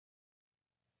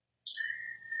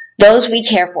Those we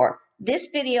care for. This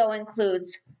video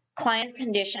includes client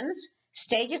conditions,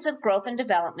 stages of growth and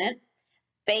development,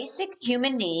 basic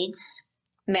human needs,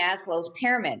 Maslow's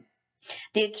pyramid,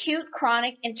 the acute,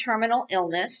 chronic, and terminal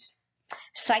illness,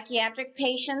 psychiatric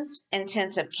patients,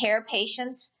 intensive care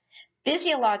patients,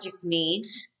 physiologic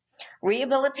needs,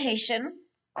 rehabilitation,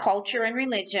 culture and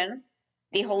religion,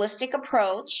 the holistic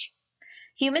approach,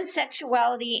 human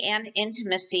sexuality and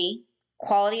intimacy,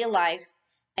 quality of life,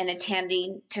 and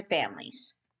attending to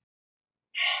families.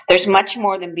 There's much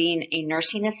more than being a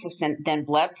nursing assistant than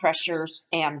blood pressures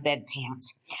and bedpans.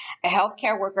 A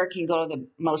healthcare worker can go to the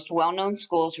most well-known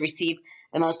schools, receive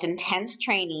the most intense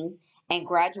training, and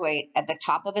graduate at the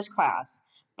top of his class.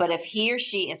 But if he or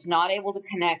she is not able to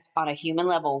connect on a human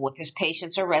level with his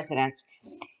patients or residents,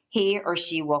 he or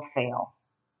she will fail.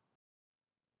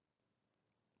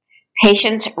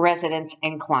 Patients, residents,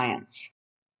 and clients.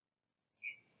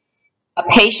 A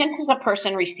patient is a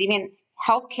person receiving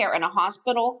health care in a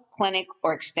hospital, clinic,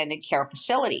 or extended care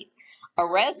facility. A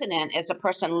resident is a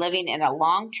person living in a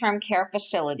long-term care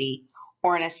facility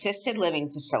or an assisted living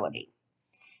facility.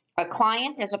 A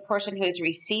client is a person who is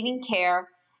receiving care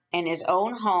in his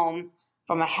own home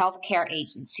from a healthcare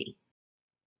agency.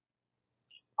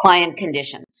 Client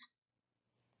conditions.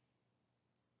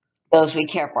 Those we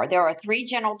care for. There are three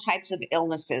general types of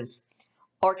illnesses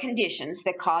or conditions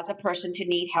that cause a person to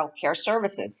need healthcare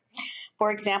services.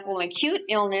 For example, an acute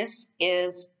illness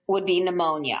would be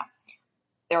pneumonia.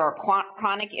 There are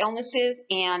chronic illnesses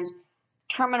and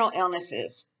terminal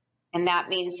illnesses, and that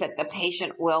means that the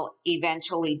patient will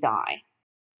eventually die.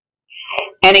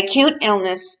 An acute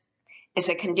illness is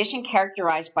a condition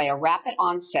characterized by a rapid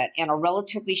onset and a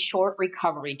relatively short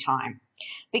recovery time.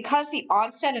 Because the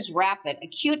onset is rapid,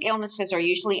 acute illnesses are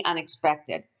usually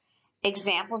unexpected.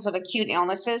 Examples of acute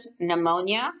illnesses: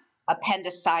 pneumonia,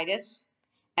 appendicitis,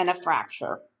 and a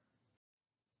fracture.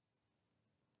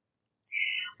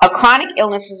 A chronic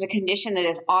illness is a condition that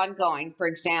is ongoing. For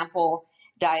example,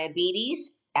 diabetes,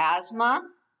 asthma,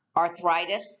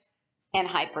 arthritis, and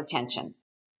hypertension.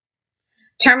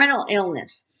 Terminal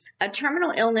illness. A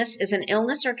terminal illness is an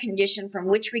illness or condition from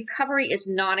which recovery is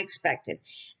not expected.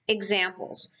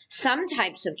 Examples: some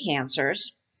types of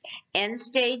cancers,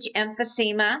 end-stage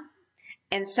emphysema,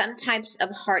 and some types of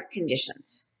heart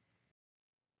conditions.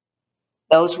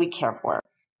 Those we care for.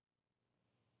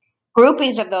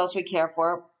 Groupings of those we care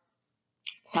for.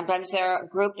 Sometimes they're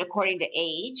grouped according to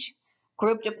age,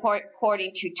 grouped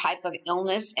according to type of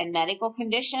illness and medical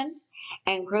condition,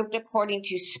 and grouped according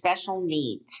to special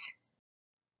needs.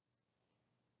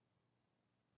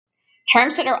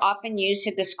 Terms that are often used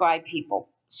to describe people: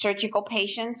 surgical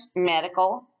patients,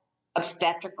 medical,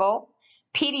 obstetrical,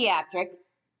 pediatric,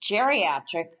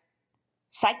 geriatric,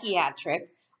 psychiatric,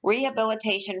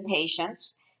 rehabilitation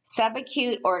patients,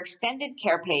 subacute or extended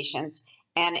care patients,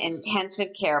 and intensive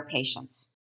care patients.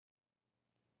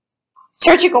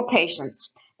 Surgical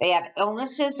patients. They have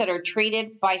illnesses that are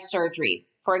treated by surgery.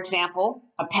 For example,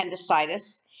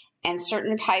 appendicitis and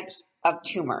certain types of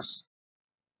tumors.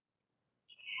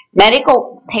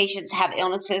 Medical patients have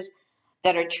illnesses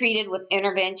that are treated with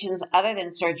interventions other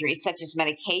than surgery, such as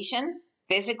medication,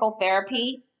 physical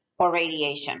therapy, or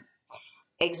radiation.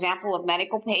 Example of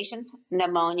medical patients: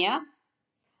 pneumonia,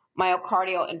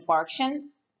 myocardial infarction,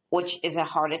 which is a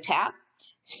heart attack,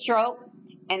 stroke,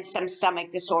 and some stomach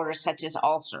disorders such as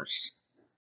ulcers.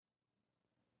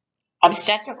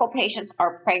 Obstetrical patients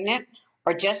are pregnant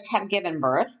or just have given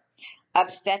birth.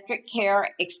 Obstetric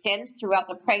care extends throughout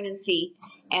the pregnancy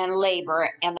and labor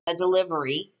and the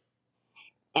delivery,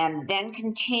 and then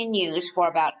continues for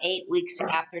about 8 weeks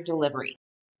after delivery.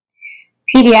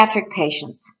 Pediatric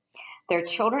patients. They're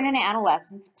children and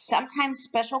adolescents. Sometimes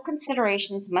special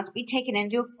considerations must be taken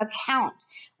into account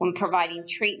when providing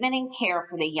treatment and care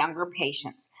for the younger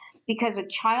patients, because a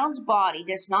child's body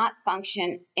does not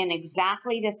function in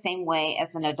exactly the same way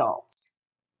as an adult.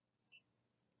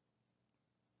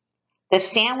 The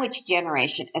sandwich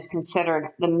generation is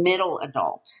considered the middle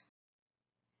adult.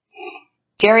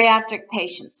 Geriatric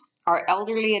patients are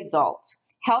elderly adults.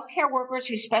 Healthcare workers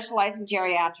who specialize in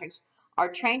geriatrics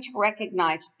are trained to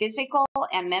recognize physical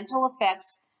and mental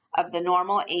effects of the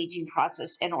normal aging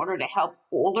process in order to help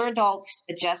older adults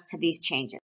adjust to these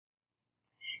changes.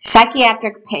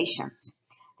 Psychiatric patients.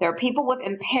 There are people with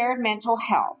impaired mental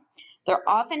health. They're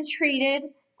often treated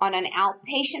on an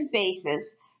outpatient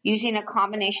basis using a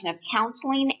combination of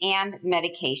counseling and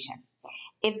medication.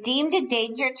 If deemed a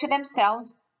danger to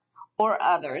themselves or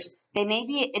others, they may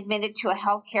be admitted to a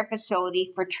healthcare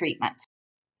facility for treatment.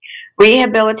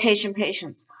 Rehabilitation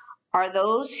patients are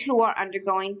those who are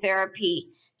undergoing therapy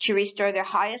to restore their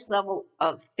highest level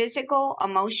of physical,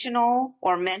 emotional,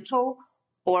 or mental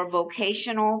or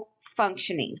vocational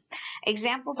functioning.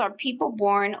 Examples are people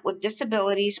born with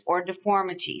disabilities or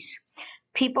deformities,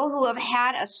 people who have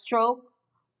had a stroke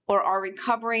or are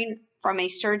recovering from a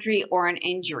surgery or an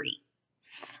injury,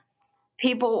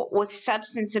 people with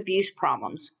substance abuse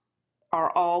problems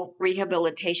are all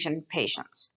rehabilitation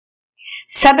patients.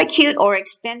 Subacute or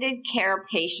extended care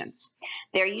patients.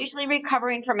 They're usually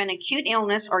recovering from an acute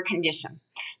illness or condition.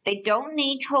 They don't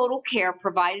need total care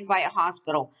provided by a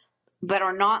hospital, but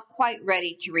are not quite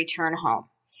ready to return home.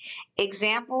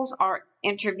 Examples are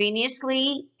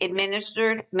intravenously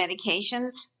administered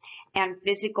medications and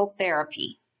physical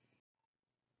therapy.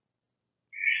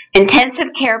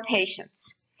 Intensive care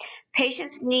patients.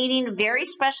 Patients needing very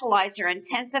specialized or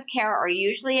intensive care are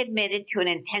usually admitted to an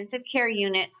intensive care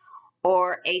unit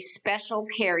or a special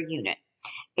care unit.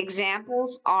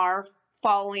 Examples are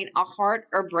following a heart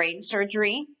or brain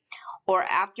surgery or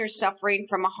after suffering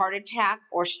from a heart attack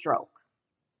or stroke.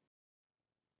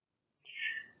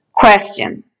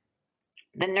 Question.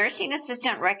 The nursing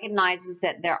assistant recognizes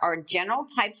that there are general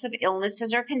types of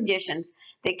illnesses or conditions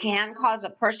that can cause a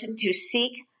person to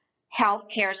seek health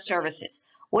care services.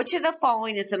 Which of the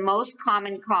following is the most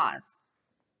common cause?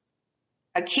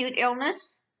 Acute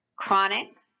illness, chronic,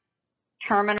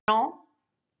 terminal,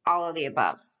 all of the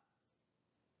above.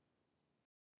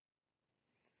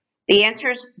 The answer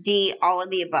is D, all of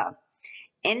the above.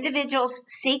 Individuals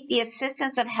seek the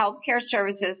assistance of healthcare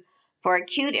services for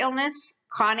acute illness,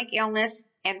 chronic illness,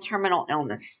 and terminal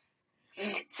illness.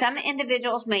 Some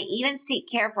individuals may even seek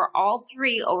care for all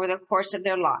three over the course of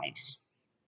their lives.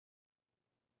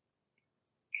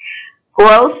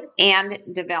 Growth and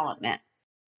development.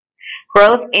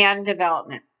 Growth and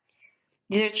development.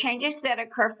 These are changes that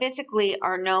occur physically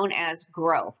are known as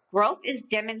growth. Growth is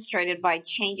demonstrated by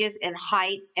changes in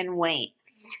height and weight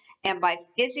and by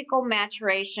physical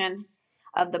maturation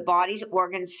of the body's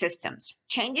organ systems.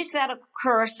 Changes that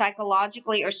occur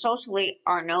psychologically or socially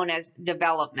are known as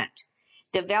development.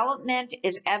 Development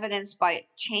is evidenced by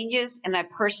changes in a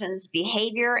person's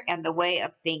behavior and the way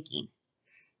of thinking.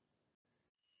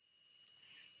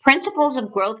 Principles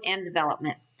of growth and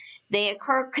development. They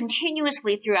occur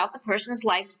continuously throughout the person's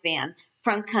lifespan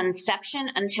from conception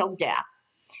until death.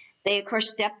 They occur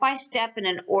step by step in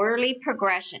an orderly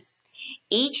progression.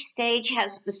 Each stage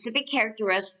has specific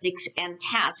characteristics and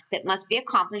tasks that must be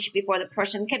accomplished before the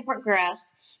person can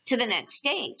progress to the next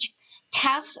stage.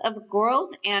 Tasks of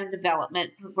growth and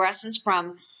development progresses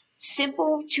from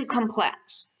simple to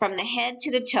complex, from the head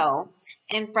to the toe,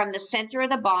 and from the center of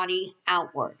the body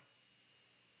outward.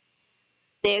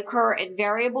 They occur at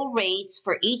variable rates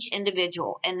for each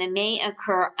individual, and they may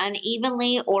occur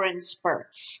unevenly or in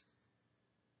spurts.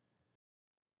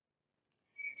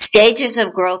 Stages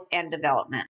of growth and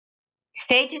development.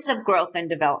 Stages of growth and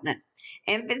development.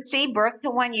 Infancy, birth to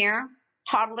 1 year.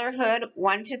 Toddlerhood,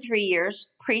 1 to 3 years.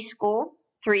 Preschool,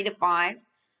 3 to 5.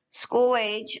 School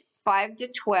age, 5 to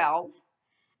 12.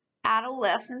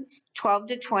 Adolescence, 12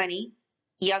 to 20.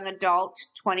 Young adult,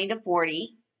 20 to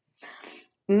 40.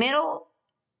 Middle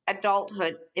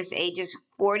adulthood is ages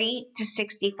 40 to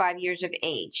 65 years of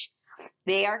age.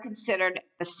 They are considered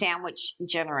the sandwich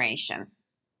generation.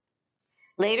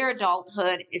 Later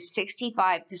adulthood is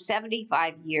 65 to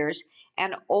 75 years,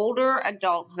 and older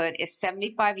adulthood is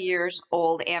 75 years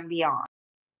old and beyond.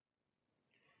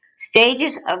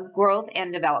 Stages of growth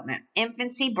and development.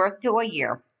 Infancy, birth to 1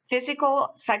 year.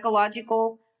 Physical,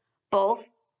 psychological, both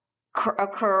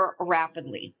occur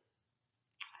rapidly.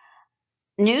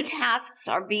 New tasks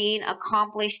are being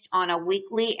accomplished on a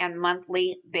weekly and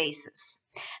monthly basis.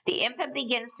 The infant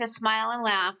begins to smile and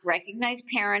laugh, recognize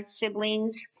parents,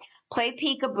 siblings, play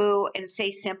peekaboo, and say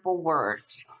simple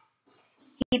words.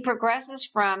 He progresses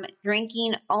from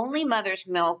drinking only mother's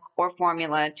milk or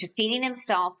formula to feeding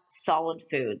himself solid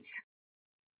foods.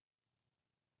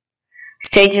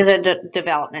 Stages of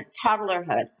development.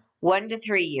 Toddlerhood, 1 to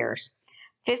 3 years.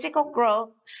 Physical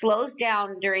growth slows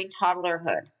down during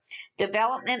toddlerhood.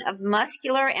 Development of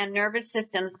muscular and nervous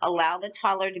systems allow the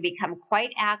toddler to become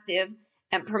quite active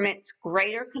and permits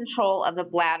greater control of the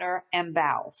bladder and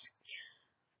bowels.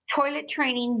 Toilet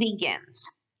training begins.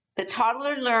 The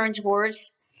toddler learns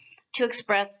words to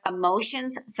express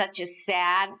emotions such as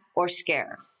sad or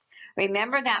scared.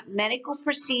 Remember that medical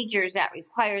procedures that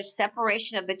require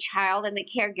separation of the child and the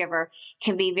caregiver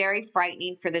can be very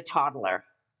frightening for the toddler.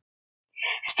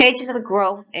 Stages of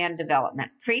growth and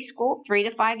development. Preschool, 3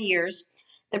 to 5 years.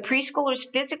 The preschooler's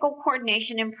physical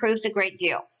coordination improves a great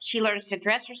deal. She learns to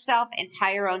dress herself and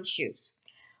tie her own shoes.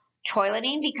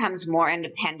 Toileting becomes more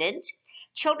independent.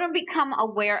 Children become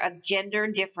aware of gender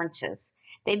differences.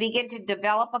 They begin to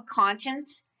develop a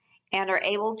conscience and are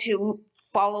able to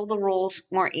follow the rules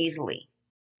more easily.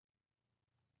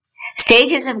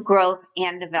 Stages of growth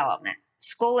and development.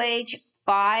 School age,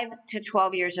 5 to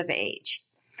 12 years of age.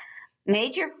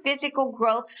 Major physical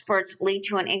growth spurts lead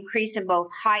to an increase in both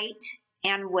height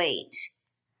and weight.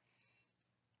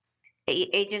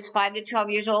 Ages 5 to 12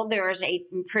 years old, there is an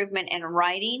improvement in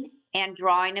writing and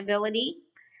drawing ability.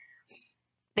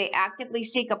 They actively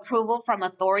seek approval from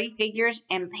authority figures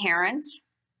and parents.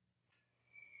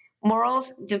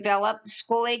 Morals develop.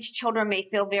 School-age children may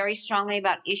feel very strongly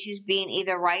about issues being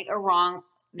either right or wrong.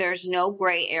 There's no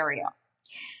gray area.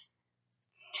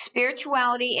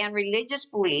 Spirituality and religious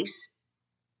beliefs,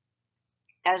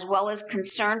 as well as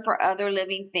concern for other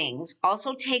living things,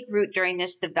 also take root during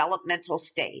this developmental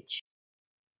stage.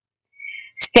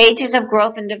 Stages of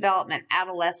growth and development.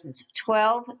 Adolescence,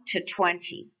 12 to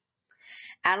 20.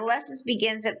 Adolescence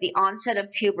begins at the onset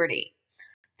of puberty.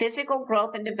 Physical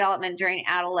growth and development during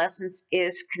adolescence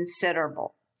is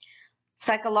considerable.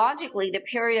 Psychologically, the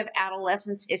period of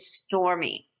adolescence is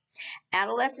stormy.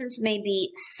 Adolescents may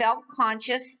be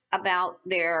self-conscious about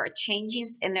their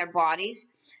changes in their bodies.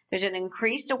 There's an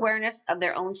increased awareness of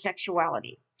their own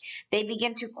sexuality. They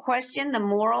begin to question the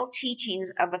moral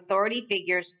teachings of authority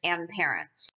figures and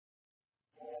parents.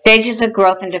 Stages of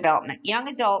growth and development. Young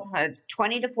adulthood,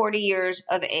 20 to 40 years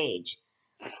of age.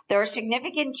 There are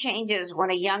significant changes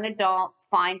when a young adult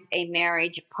finds a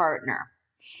marriage partner.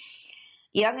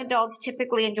 Young adults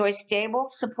typically enjoy stable,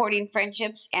 supporting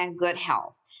friendships and good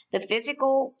health. The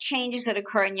physical changes that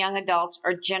occur in young adults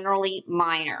are generally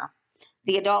minor.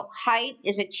 The adult height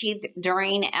is achieved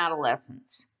during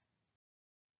adolescence.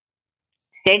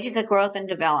 Stages of growth and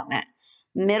development.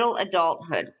 Middle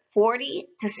adulthood, 40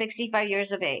 to 65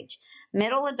 years of age.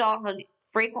 Middle adulthood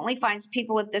frequently finds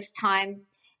people at this time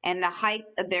and the height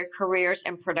of their careers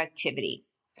and productivity.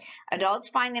 Adults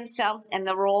find themselves in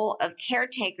the role of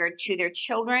caretaker to their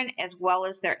children as well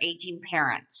as their aging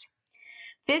parents.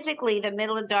 Physically, the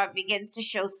middle adult begins to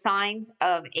show signs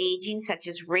of aging, such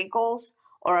as wrinkles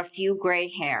or a few gray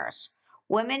hairs.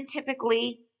 Women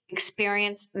typically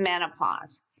experience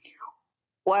menopause.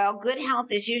 While good health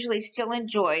is usually still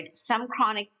enjoyed, some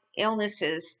chronic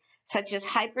illnesses, such as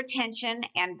hypertension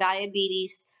and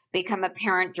diabetes, become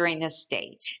apparent during this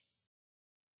stage.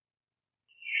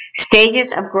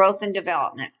 Stages of growth and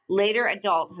development. Later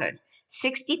adulthood,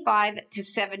 65 to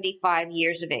 75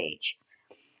 years of age.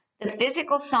 The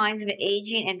physical signs of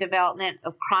aging and development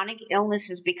of chronic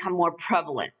illnesses become more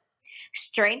prevalent.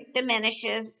 Strength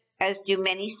diminishes, as do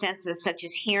many senses such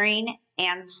as hearing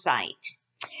and sight.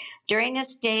 During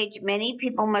this stage, many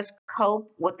people must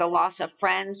cope with the loss of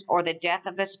friends or the death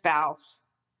of a spouse.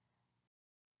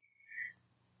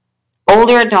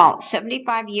 Older adults,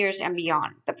 75 years and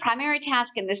beyond. The primary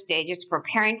task in this stage is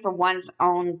preparing for one's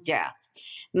own death.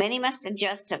 Many must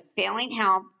adjust to failing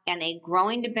health and a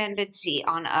growing dependency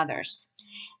on others.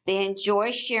 They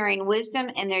enjoy sharing wisdom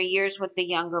in their years with the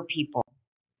younger people.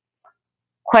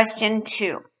 Question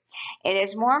 2. It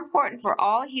is more important for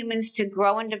all humans to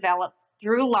grow and develop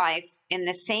through life in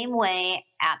the same way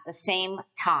at the same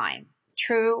time.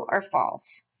 True or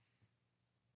false?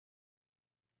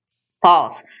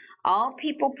 False. All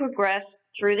people progress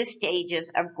through the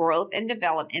stages of growth and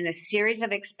development in a series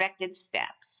of expected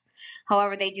steps.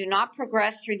 However, they do not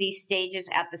progress through these stages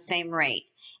at the same rate.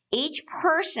 Each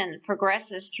person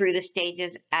progresses through the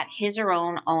stages at his or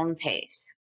her own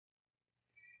pace.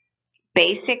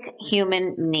 Basic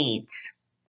human needs.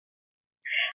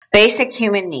 Basic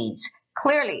human needs.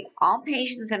 Clearly, all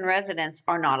patients and residents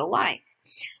are not alike.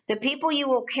 The people you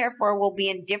will care for will be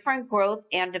in different growth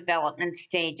and development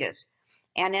stages,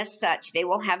 and as such, they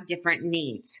will have different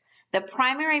needs. The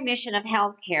primary mission of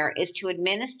healthcare is to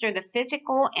administer the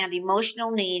physical and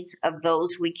emotional needs of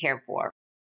those we care for.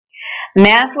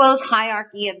 Maslow's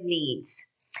hierarchy of needs.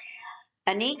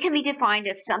 A need can be defined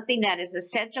as something that is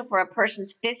essential for a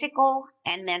person's physical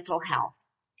and mental health.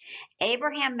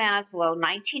 Abraham Maslow,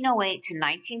 1908 to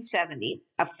 1970,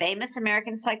 a famous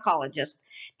American psychologist,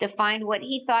 defined what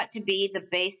he thought to be the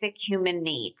basic human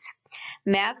needs.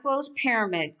 Maslow's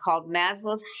pyramid, called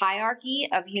Maslow's hierarchy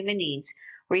of human needs,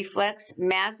 reflects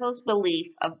Maslow's belief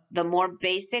of the more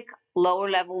basic,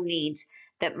 lower-level needs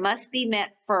that must be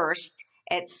met first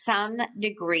at some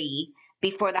degree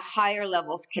before the higher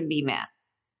levels can be met.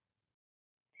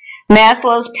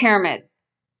 Maslow's pyramid.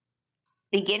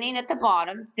 Beginning at the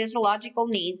bottom, physiological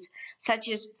needs, such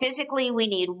as physically we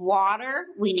need water,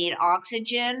 we need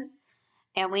oxygen,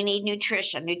 and we need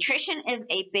nutrition. Nutrition is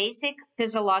a basic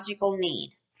physiological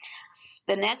need.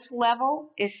 The next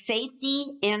level is safety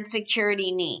and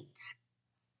security needs.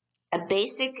 A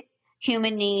basic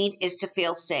human need is to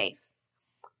feel safe.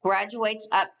 Graduates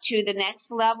up to the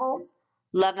next level,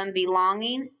 love and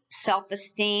belonging,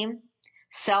 self-esteem,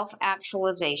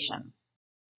 self-actualization.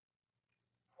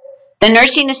 The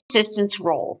nursing assistant's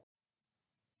role.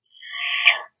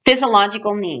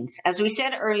 Physiological needs. As we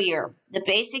said earlier, the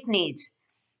basic needs: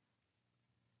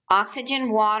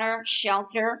 oxygen, water,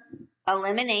 shelter,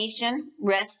 elimination,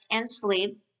 rest and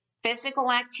sleep,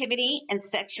 physical activity, and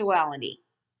sexuality.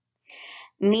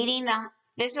 Meeting the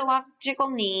physiological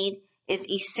need is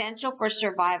essential for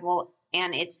survival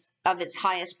and it's of its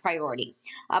highest priority.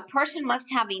 A person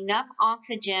must have enough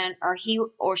oxygen or he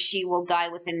or she will die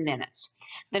within minutes.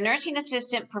 The nursing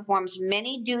assistant performs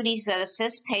many duties that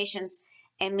assist patients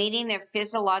in meeting their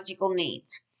physiological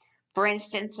needs. For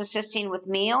instance, assisting with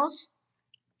meals,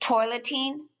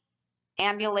 toileting,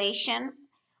 ambulation,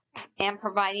 and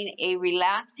providing a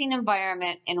relaxing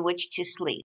environment in which to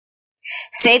sleep.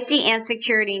 Safety and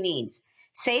security needs.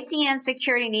 Safety and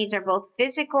security needs are both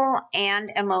physical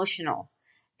and emotional.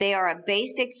 They are a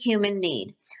basic human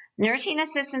need. Nursing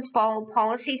assistants follow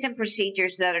policies and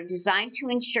procedures that are designed to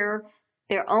ensure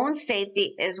their own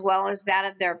safety as well as that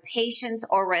of their patients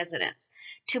or residents.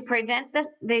 To prevent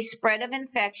the spread of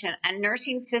infection, a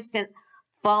nursing assistant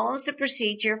follows the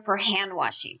procedure for hand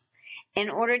washing. In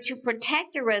order to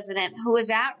protect a resident who is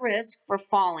at risk for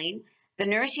falling, the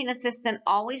nursing assistant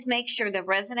always makes sure the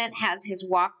resident has his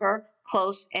walker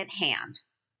close at hand.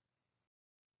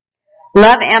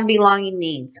 Love and belonging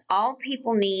needs. All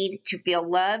people need to feel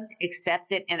loved,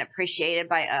 accepted, and appreciated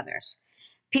by others.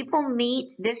 People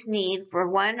meet this need for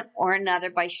one or another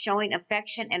by showing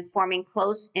affection and forming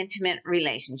close, intimate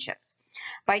relationships.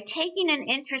 By taking an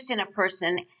interest in a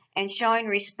person and showing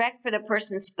respect for the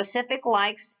person's specific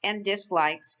likes and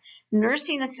dislikes,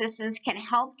 nursing assistants can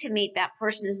help to meet that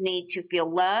person's need to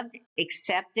feel loved,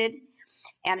 accepted,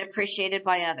 and appreciated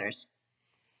by others.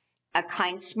 A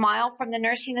kind smile from the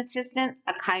nursing assistant,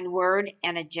 a kind word,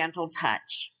 and a gentle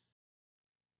touch.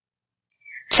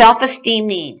 Self-esteem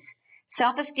needs.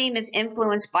 Self-esteem is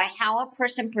influenced by how a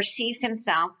person perceives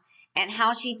himself and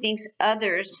how she thinks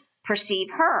others perceive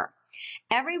her.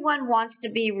 Everyone wants to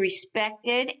be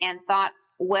respected and thought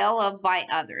well of by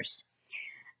others.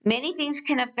 Many things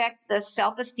can affect the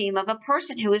self-esteem of a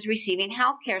person who is receiving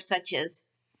health care, such as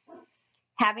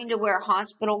having to wear a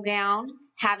hospital gown,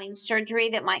 having surgery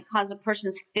that might cause a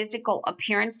person's physical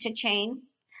appearance to change,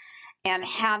 and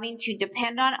having to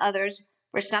depend on others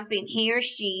for something he or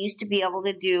she used to be able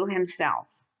to do himself.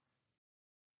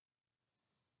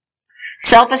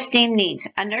 Self-esteem needs.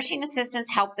 Nursing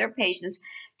assistants help their patients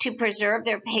to preserve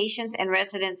their patients' and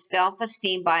residents'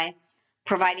 self-esteem by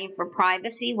providing for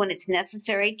privacy when it's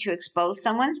necessary to expose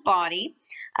someone's body,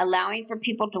 allowing for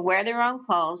people to wear their own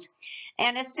clothes,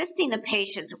 and assisting the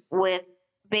patients with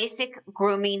basic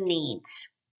grooming needs.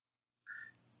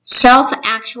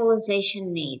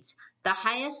 Self-actualization needs. The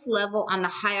highest level on the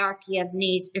hierarchy of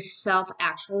needs is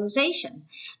self-actualization.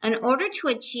 In order to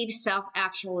achieve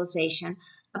self-actualization,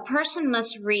 a person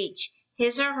must reach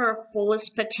his or her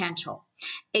fullest potential.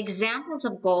 Examples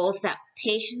of goals that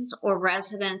patients or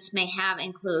residents may have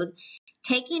include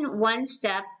taking one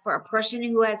step for a person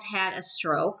who has had a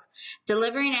stroke,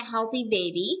 delivering a healthy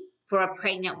baby for a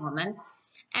pregnant woman,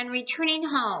 and returning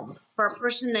home for a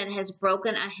person that has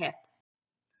broken a hip.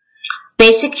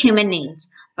 Basic human needs.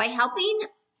 By helping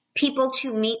people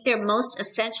to meet their most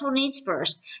essential needs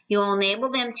first, you will enable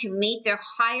them to meet their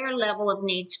higher level of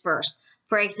needs first.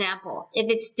 For example, if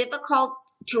it's difficult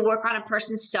to work on a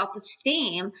person's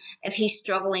self-esteem if he's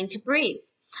struggling to breathe,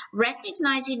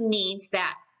 recognizing needs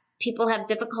that people have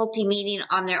difficulty meeting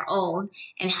on their own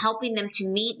and helping them to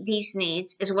meet these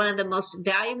needs is one of the most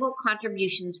valuable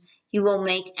contributions you will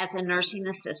make as a nursing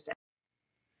assistant.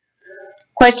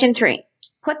 Question 3.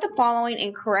 Put the following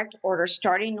in correct order,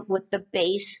 starting with the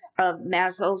base of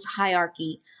Maslow's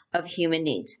hierarchy of human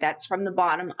needs. That's from the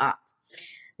bottom up.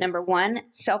 Number 1,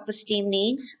 self-esteem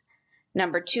needs.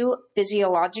 Number 2,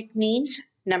 physiologic needs.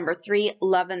 Number 3,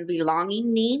 love and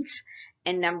belonging needs.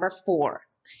 And number 4,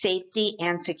 safety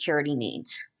and security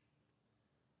needs.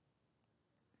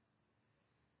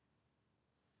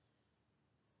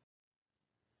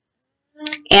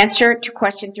 Answer to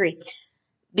question 3.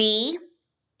 B,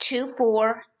 2,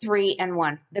 4, 3, and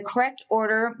 1. The correct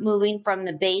order moving from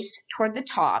the base toward the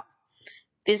top: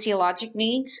 physiologic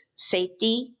needs,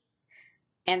 safety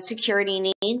and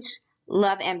security needs,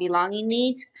 love and belonging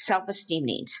needs, self-esteem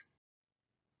needs.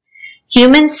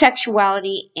 Human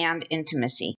sexuality and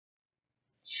intimacy.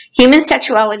 Human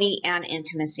sexuality and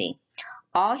intimacy.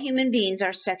 All human beings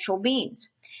are sexual beings.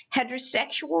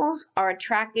 Heterosexuals are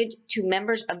attracted to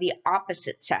members of the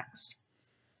opposite sex.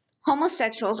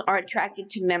 Homosexuals are attracted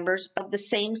to members of the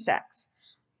same sex.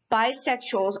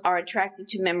 Bisexuals are attracted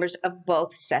to members of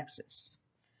both sexes.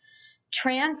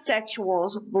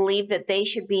 Transsexuals believe that they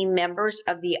should be members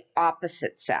of the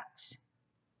opposite sex.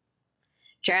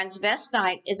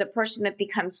 Transvestite is a person that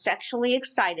becomes sexually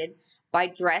excited by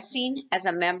dressing as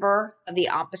a member of the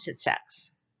opposite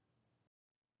sex.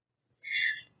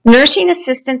 Nursing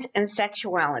assistants and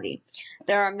sexuality.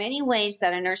 There are many ways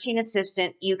that a nursing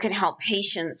assistant, you can help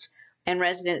patients and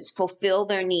residents fulfill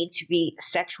their need to be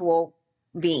sexual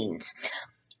beings.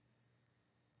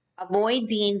 Avoid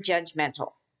being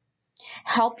judgmental.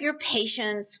 Help your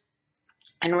patients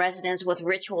and residents with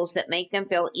rituals that make them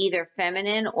feel either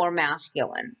feminine or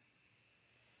masculine.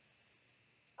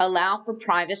 Allow for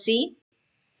privacy.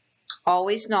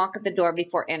 Always knock at the door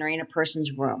before entering a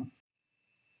person's room.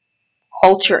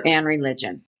 Culture and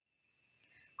religion.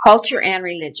 Culture and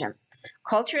religion.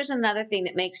 Culture is another thing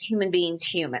that makes human beings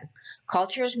human.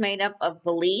 Culture is made up of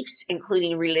beliefs,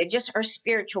 including religious or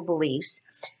spiritual beliefs,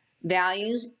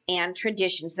 values, and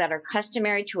traditions that are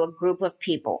customary to a group of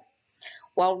people.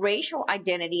 While racial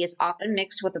identity is often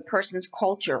mixed with a person's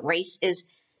culture, race is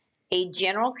a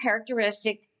general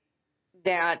characteristic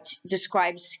that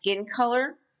describes skin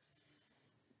color,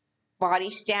 body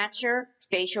stature,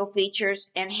 facial features,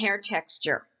 and hair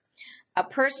texture. A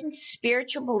person's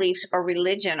spiritual beliefs or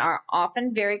religion are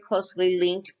often very closely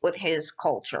linked with his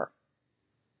culture.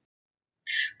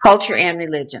 Culture and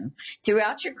religion.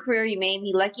 Throughout your career, you may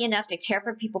be lucky enough to care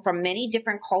for people from many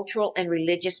different cultural and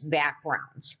religious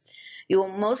backgrounds. You will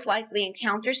most likely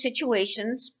encounter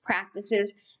situations,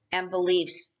 practices, and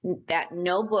beliefs that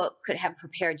no book could have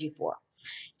prepared you for.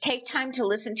 Take time to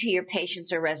listen to your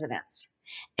patients or residents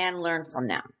and learn from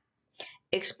them.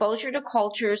 Exposure to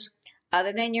cultures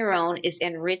other than your own is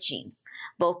enriching,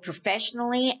 both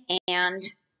professionally and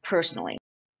personally.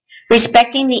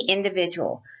 Respecting the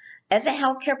individual. As a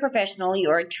healthcare professional,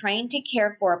 you are trained to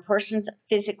care for a person's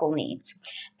physical needs.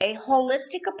 A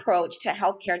holistic approach to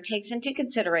healthcare takes into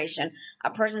consideration a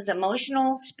person's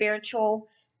emotional, spiritual,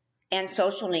 and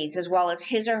social needs, as well as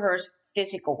his or her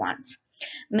physical ones.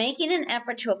 Making an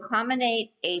effort to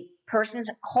accommodate a person's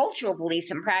cultural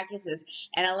beliefs and practices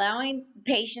and allowing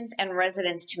patients and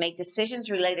residents to make decisions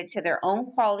related to their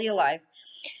own quality of life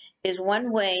is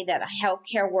one way that a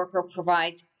healthcare worker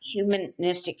provides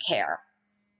humanistic care.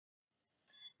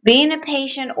 Being a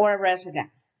patient or a resident.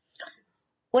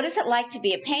 What is it like to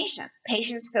be a patient?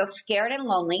 Patients feel scared and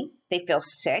lonely. They feel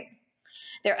sick.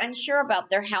 They're unsure about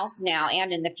their health now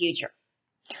and in the future.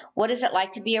 What is it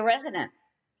like to be a resident?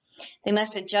 They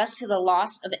must adjust to the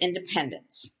loss of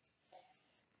independence.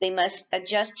 They must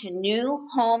adjust to new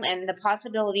home and the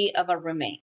possibility of a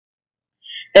roommate.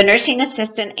 The nursing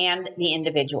assistant and the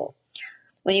individual.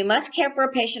 When you must care for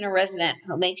a patient or resident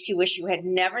who makes you wish you had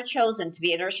never chosen to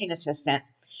be a nursing assistant,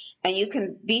 and you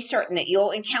can be certain that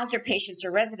you'll encounter patients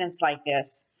or residents like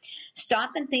this,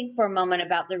 stop and think for a moment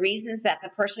about the reasons that the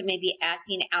person may be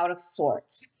acting out of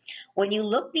sorts. When you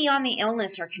look beyond the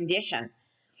illness or condition,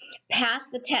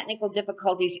 past the technical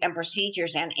difficulties and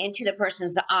procedures and into the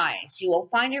person's eyes, you will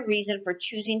find a reason for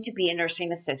choosing to be a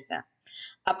nursing assistant,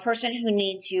 a person who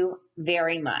needs you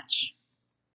very much.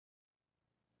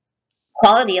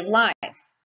 Quality of life.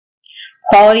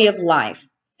 Quality of life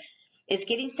is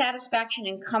getting satisfaction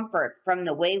and comfort from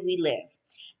the way we live.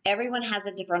 Everyone has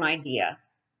a different idea.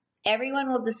 Everyone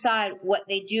will decide what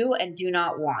they do and do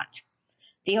not want.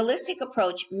 The holistic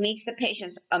approach meets the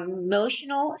patient's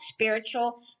emotional,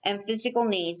 spiritual, and physical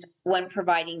needs when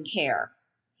providing care.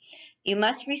 You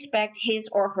must respect his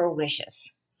or her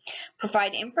wishes.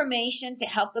 Provide information to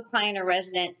help the client or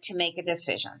resident to make a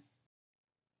decision.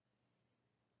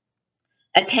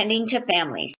 Attending to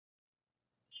families.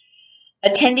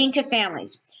 Attending to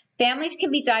families. Families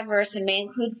can be diverse and may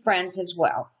include friends as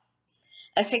well.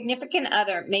 A significant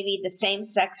other may be the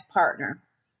same-sex partner,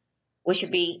 which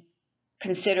would be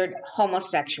considered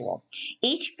homosexual.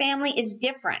 Each family is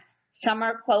different. Some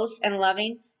are close and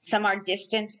loving, some are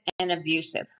distant and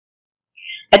abusive.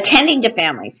 Attending to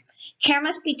families. Care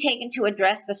must be taken to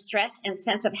address the stress and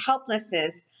sense of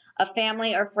helplessness a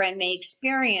family or friend may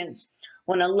experience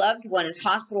when a loved one is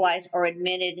hospitalized or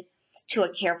admitted to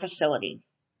a care facility.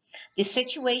 The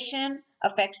situation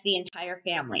affects the entire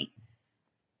family.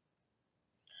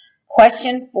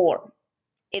 Question 4.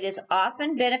 It is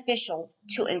often beneficial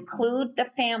to include the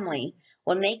family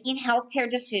when making healthcare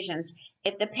decisions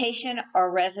if the patient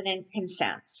or resident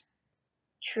consents.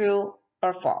 True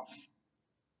or false?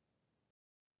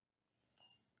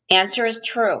 Answer is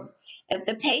true. If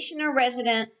the patient or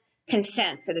resident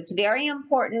consents that it's very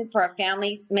important for our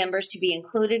family members to be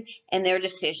included in their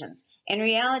decisions. In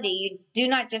reality, you do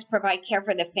not just provide care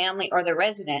for the family or the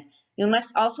resident, you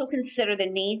must also consider the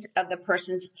needs of the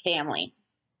person's family.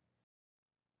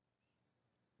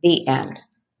 The end.